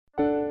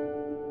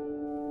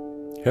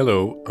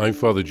Hello, I'm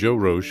Father Joe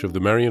Roche of the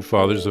Marian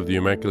Fathers of the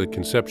Immaculate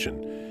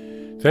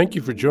Conception. Thank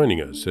you for joining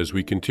us as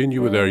we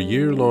continue with our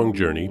year-long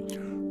journey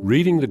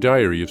reading the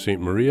diary of St.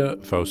 Maria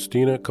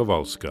Faustina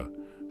Kowalska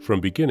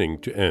from beginning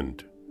to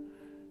end.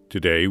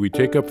 Today we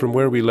take up from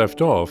where we left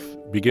off,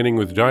 beginning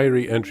with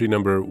diary entry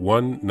number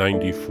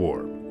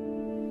 194.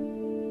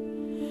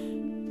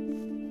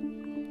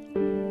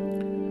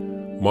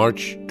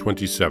 March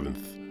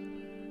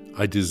 27th.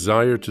 I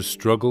desire to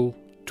struggle,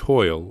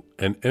 toil,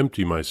 and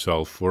empty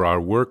myself for our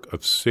work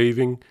of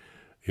saving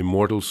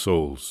immortal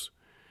souls.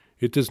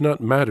 It does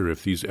not matter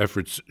if these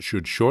efforts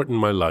should shorten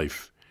my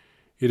life.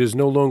 It is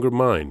no longer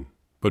mine,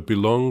 but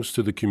belongs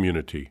to the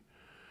community.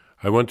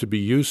 I want to be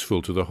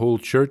useful to the whole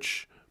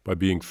Church by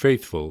being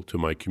faithful to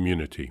my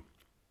community.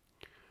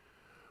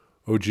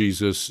 O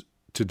Jesus,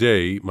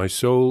 today my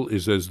soul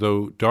is as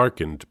though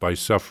darkened by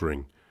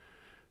suffering.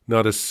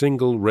 Not a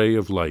single ray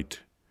of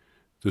light.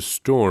 The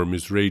storm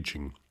is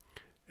raging,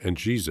 and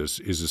Jesus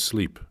is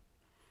asleep.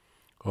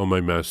 O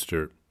my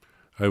Master,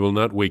 I will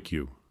not wake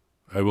you.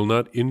 I will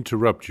not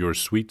interrupt your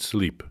sweet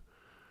sleep.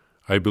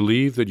 I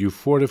believe that you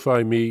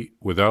fortify me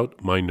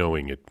without my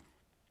knowing it.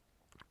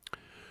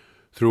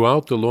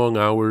 Throughout the long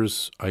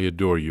hours I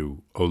adore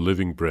you, O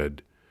living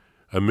bread,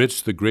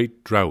 amidst the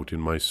great drought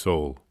in my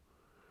soul.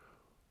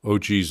 O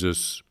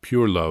Jesus,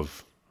 pure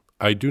love,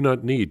 I do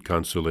not need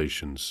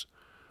consolations.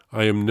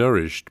 I am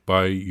nourished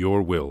by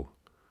your will.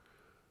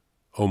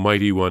 O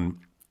Mighty One,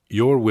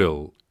 your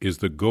will is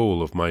the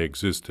goal of my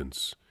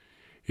existence.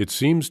 It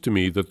seems to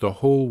me that the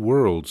whole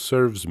world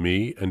serves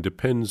me and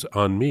depends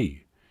on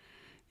me.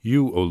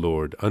 You, O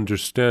Lord,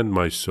 understand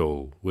my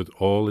soul with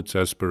all its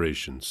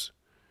aspirations.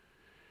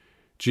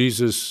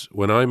 Jesus,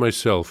 when I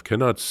myself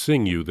cannot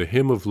sing you the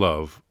hymn of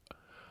love,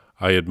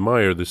 I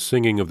admire the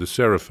singing of the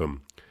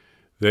seraphim,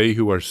 they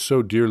who are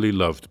so dearly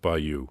loved by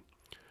you.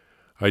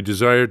 I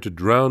desire to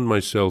drown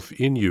myself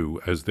in you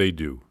as they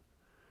do.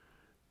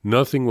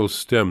 Nothing will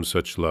stem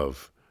such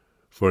love,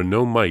 for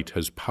no might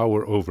has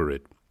power over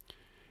it.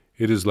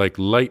 It is like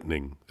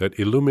lightning that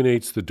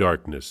illuminates the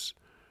darkness,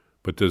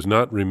 but does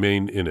not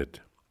remain in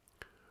it.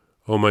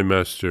 O my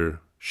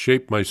Master,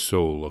 shape my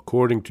soul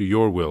according to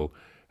your will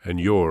and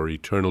your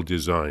eternal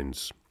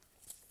designs.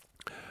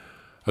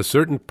 A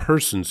certain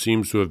person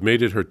seems to have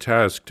made it her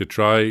task to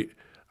try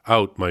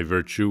out my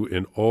virtue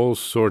in all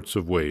sorts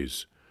of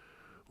ways.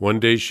 One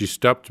day she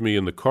stopped me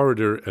in the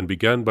corridor and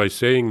began by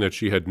saying that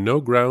she had no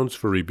grounds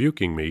for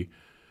rebuking me,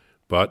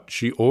 but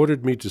she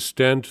ordered me to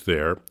stand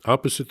there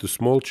opposite the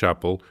small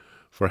chapel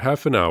for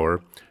half an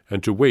hour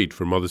and to wait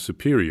for Mother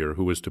Superior,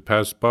 who was to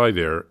pass by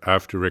there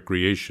after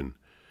recreation,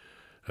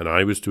 and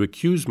I was to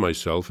accuse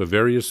myself of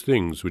various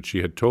things which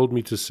she had told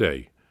me to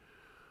say.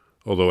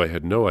 Although I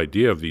had no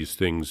idea of these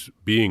things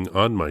being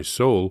on my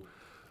soul,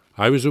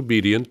 I was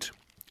obedient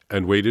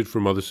and waited for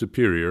Mother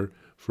Superior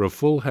for a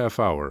full half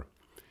hour.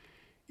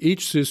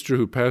 Each sister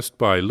who passed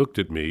by looked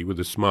at me with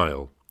a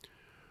smile.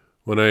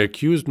 When I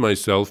accused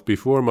myself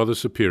before Mother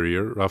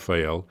Superior,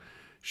 Raphael,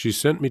 she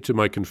sent me to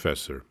my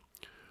confessor.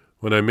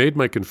 When I made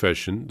my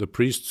confession, the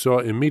priest saw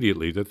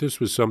immediately that this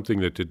was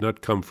something that did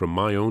not come from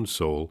my own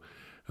soul,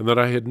 and that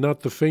I had not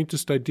the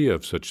faintest idea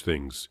of such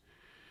things.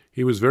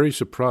 He was very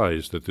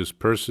surprised that this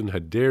person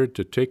had dared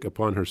to take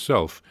upon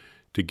herself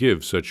to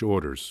give such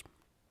orders.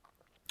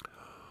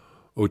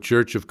 O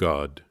Church of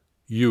God,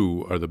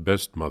 you are the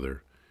best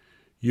mother.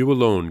 You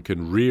alone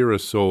can rear a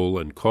soul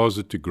and cause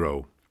it to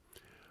grow.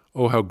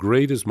 Oh, how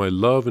great is my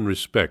love and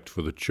respect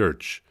for the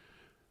Church,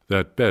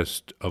 that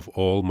best of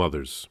all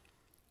mothers.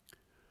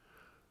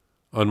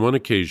 On one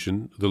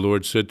occasion, the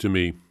Lord said to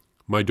me,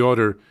 "My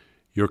daughter,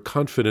 your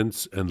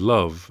confidence and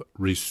love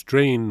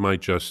restrain my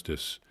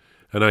justice,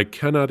 and I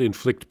cannot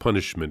inflict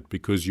punishment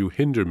because you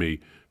hinder me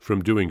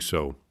from doing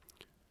so."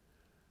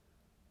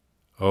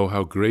 Oh,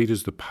 how great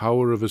is the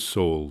power of a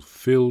soul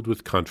filled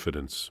with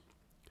confidence.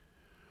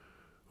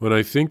 When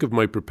I think of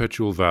my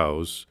perpetual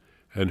vows,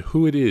 and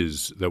who it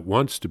is that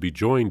wants to be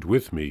joined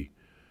with me,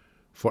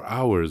 for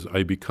hours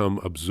I become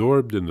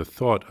absorbed in the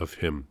thought of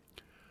him.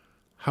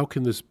 How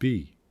can this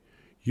be?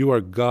 You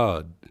are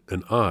God,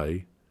 and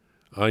I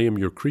am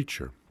your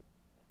creature.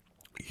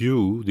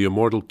 You, the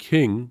immortal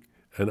king,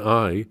 and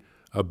I,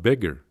 a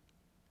beggar,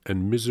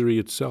 and misery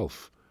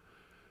itself.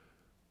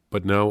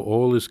 But now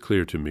all is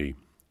clear to me.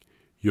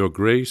 Your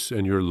grace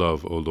and your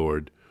love, O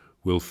Lord,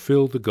 will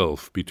fill the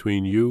gulf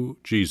between you,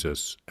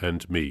 Jesus,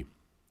 and me.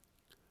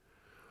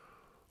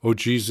 O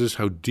Jesus,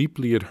 how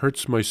deeply it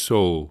hurts my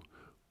soul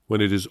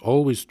when it is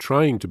always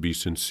trying to be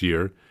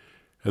sincere,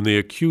 and they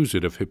accuse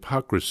it of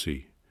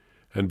hypocrisy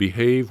and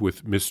behave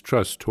with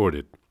mistrust toward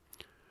it.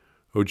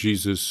 O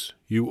Jesus,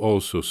 you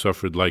also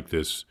suffered like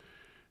this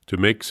to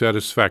make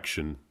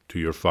satisfaction to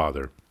your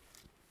Father.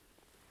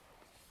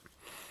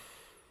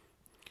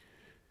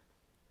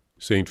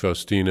 Saint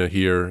Faustina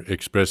here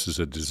expresses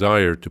a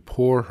desire to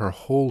pour her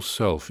whole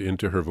self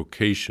into her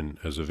vocation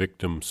as a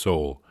victim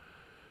soul.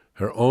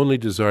 Her only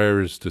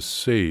desire is to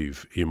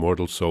save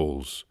immortal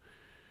souls.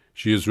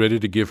 She is ready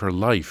to give her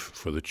life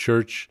for the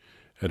Church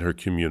and her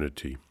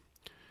community.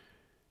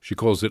 She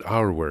calls it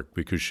our work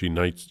because she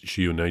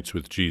unites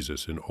with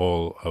Jesus in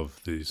all of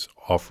these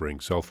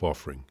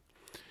self-offering.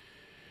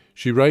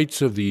 She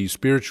writes of the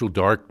spiritual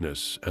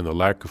darkness and the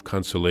lack of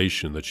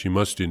consolation that she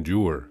must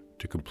endure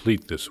to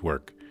complete this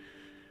work.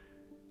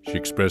 She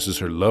expresses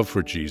her love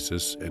for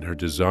Jesus and her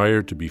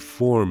desire to be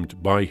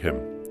formed by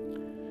him.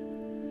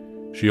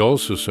 She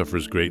also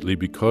suffers greatly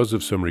because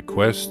of some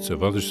requests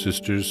of other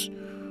sisters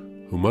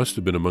who must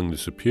have been among the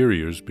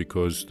superiors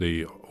because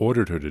they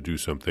ordered her to do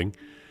something.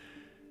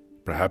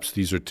 Perhaps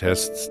these are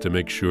tests to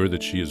make sure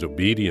that she is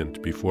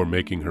obedient before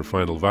making her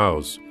final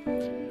vows.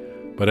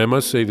 But I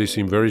must say they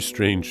seem very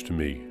strange to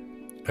me,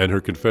 and her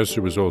confessor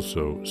was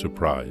also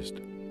surprised.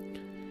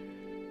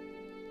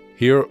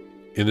 Here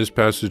in this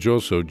passage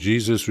also,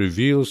 Jesus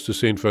reveals to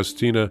St.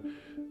 Faustina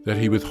that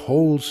he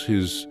withholds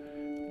his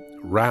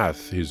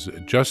wrath, his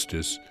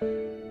justice,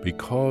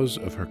 because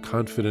of her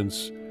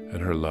confidence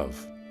and her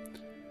love.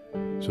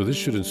 So this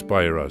should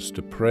inspire us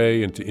to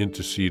pray and to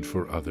intercede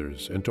for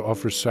others and to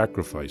offer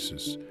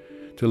sacrifices,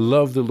 to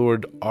love the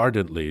Lord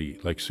ardently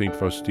like St.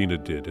 Faustina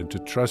did, and to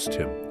trust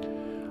him.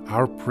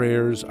 Our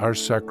prayers, our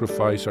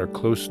sacrifice, our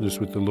closeness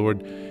with the Lord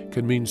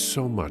can mean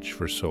so much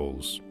for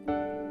souls.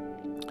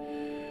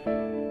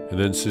 And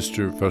then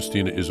Sister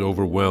Faustina is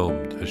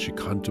overwhelmed as she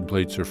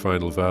contemplates her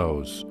final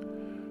vows,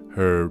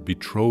 her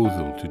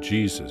betrothal to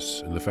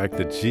Jesus, and the fact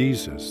that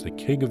Jesus, the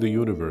King of the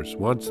universe,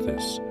 wants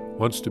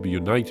to be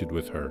united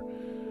with her.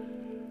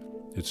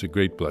 It's a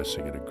great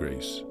blessing and a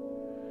grace.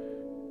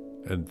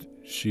 And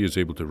she is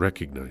able to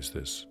recognize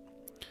this.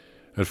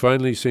 And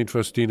finally, St.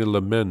 Faustina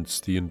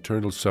laments the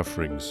internal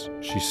sufferings.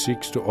 She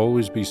seeks to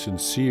always be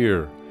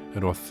sincere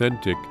and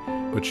authentic,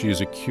 but she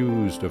is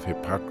accused of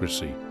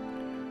hypocrisy.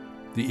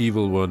 The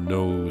evil one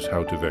knows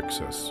how to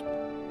vex us.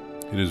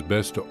 It is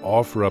best to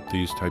offer up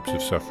these types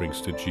of sufferings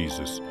to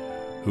Jesus,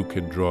 who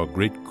can draw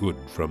great good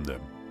from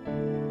them.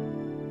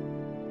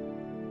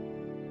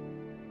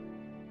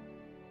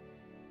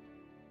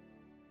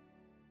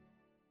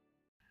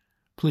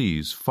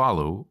 Please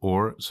follow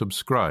or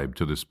subscribe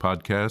to this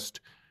podcast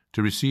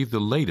to receive the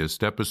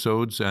latest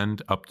episodes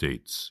and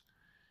updates.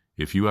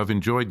 If you have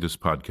enjoyed this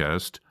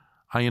podcast,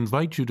 I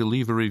invite you to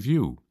leave a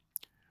review.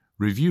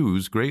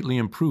 Reviews greatly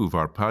improve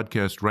our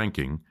podcast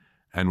ranking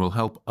and will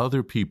help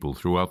other people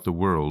throughout the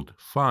world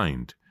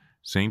find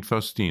St.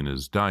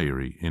 Faustina's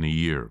Diary in a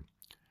Year.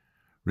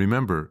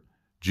 Remember,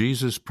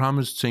 Jesus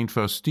promised St.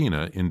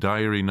 Faustina in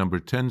Diary number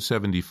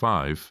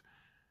 1075,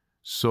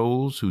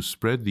 souls who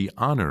spread the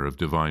honor of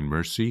divine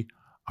mercy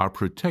are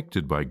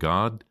protected by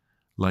God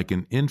like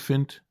an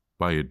infant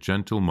by a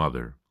gentle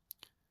mother.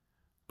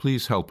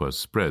 Please help us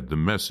spread the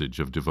message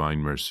of divine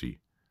mercy.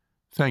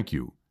 Thank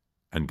you,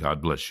 and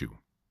God bless you.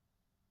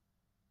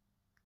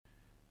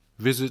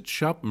 Visit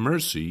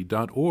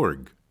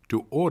shopmercy.org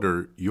to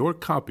order your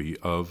copy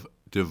of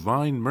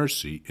Divine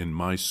Mercy in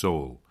My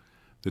Soul,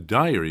 the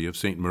Diary of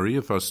St.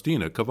 Maria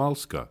Faustina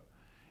Kowalska.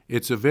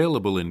 It's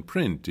available in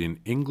print in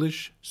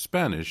English,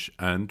 Spanish,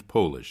 and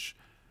Polish,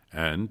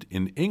 and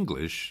in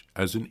English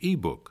as an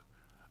e-book,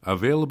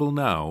 available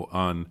now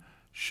on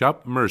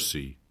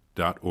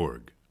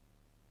shopmercy.org.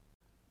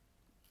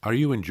 Are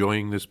you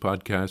enjoying this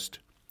podcast?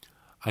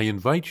 I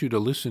invite you to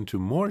listen to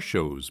more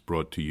shows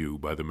brought to you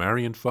by the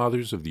Marian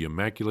Fathers of the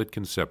Immaculate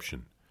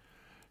Conception.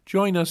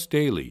 Join us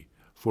daily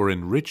for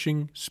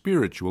enriching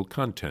spiritual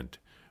content,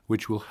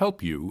 which will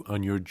help you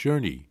on your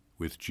journey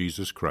with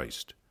Jesus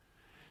Christ.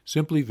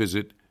 Simply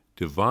visit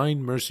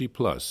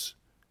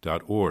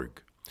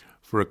DivineMercyPlus.org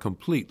for a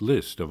complete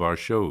list of our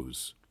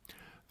shows.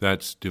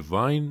 That's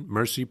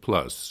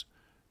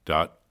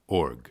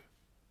DivineMercyPlus.org.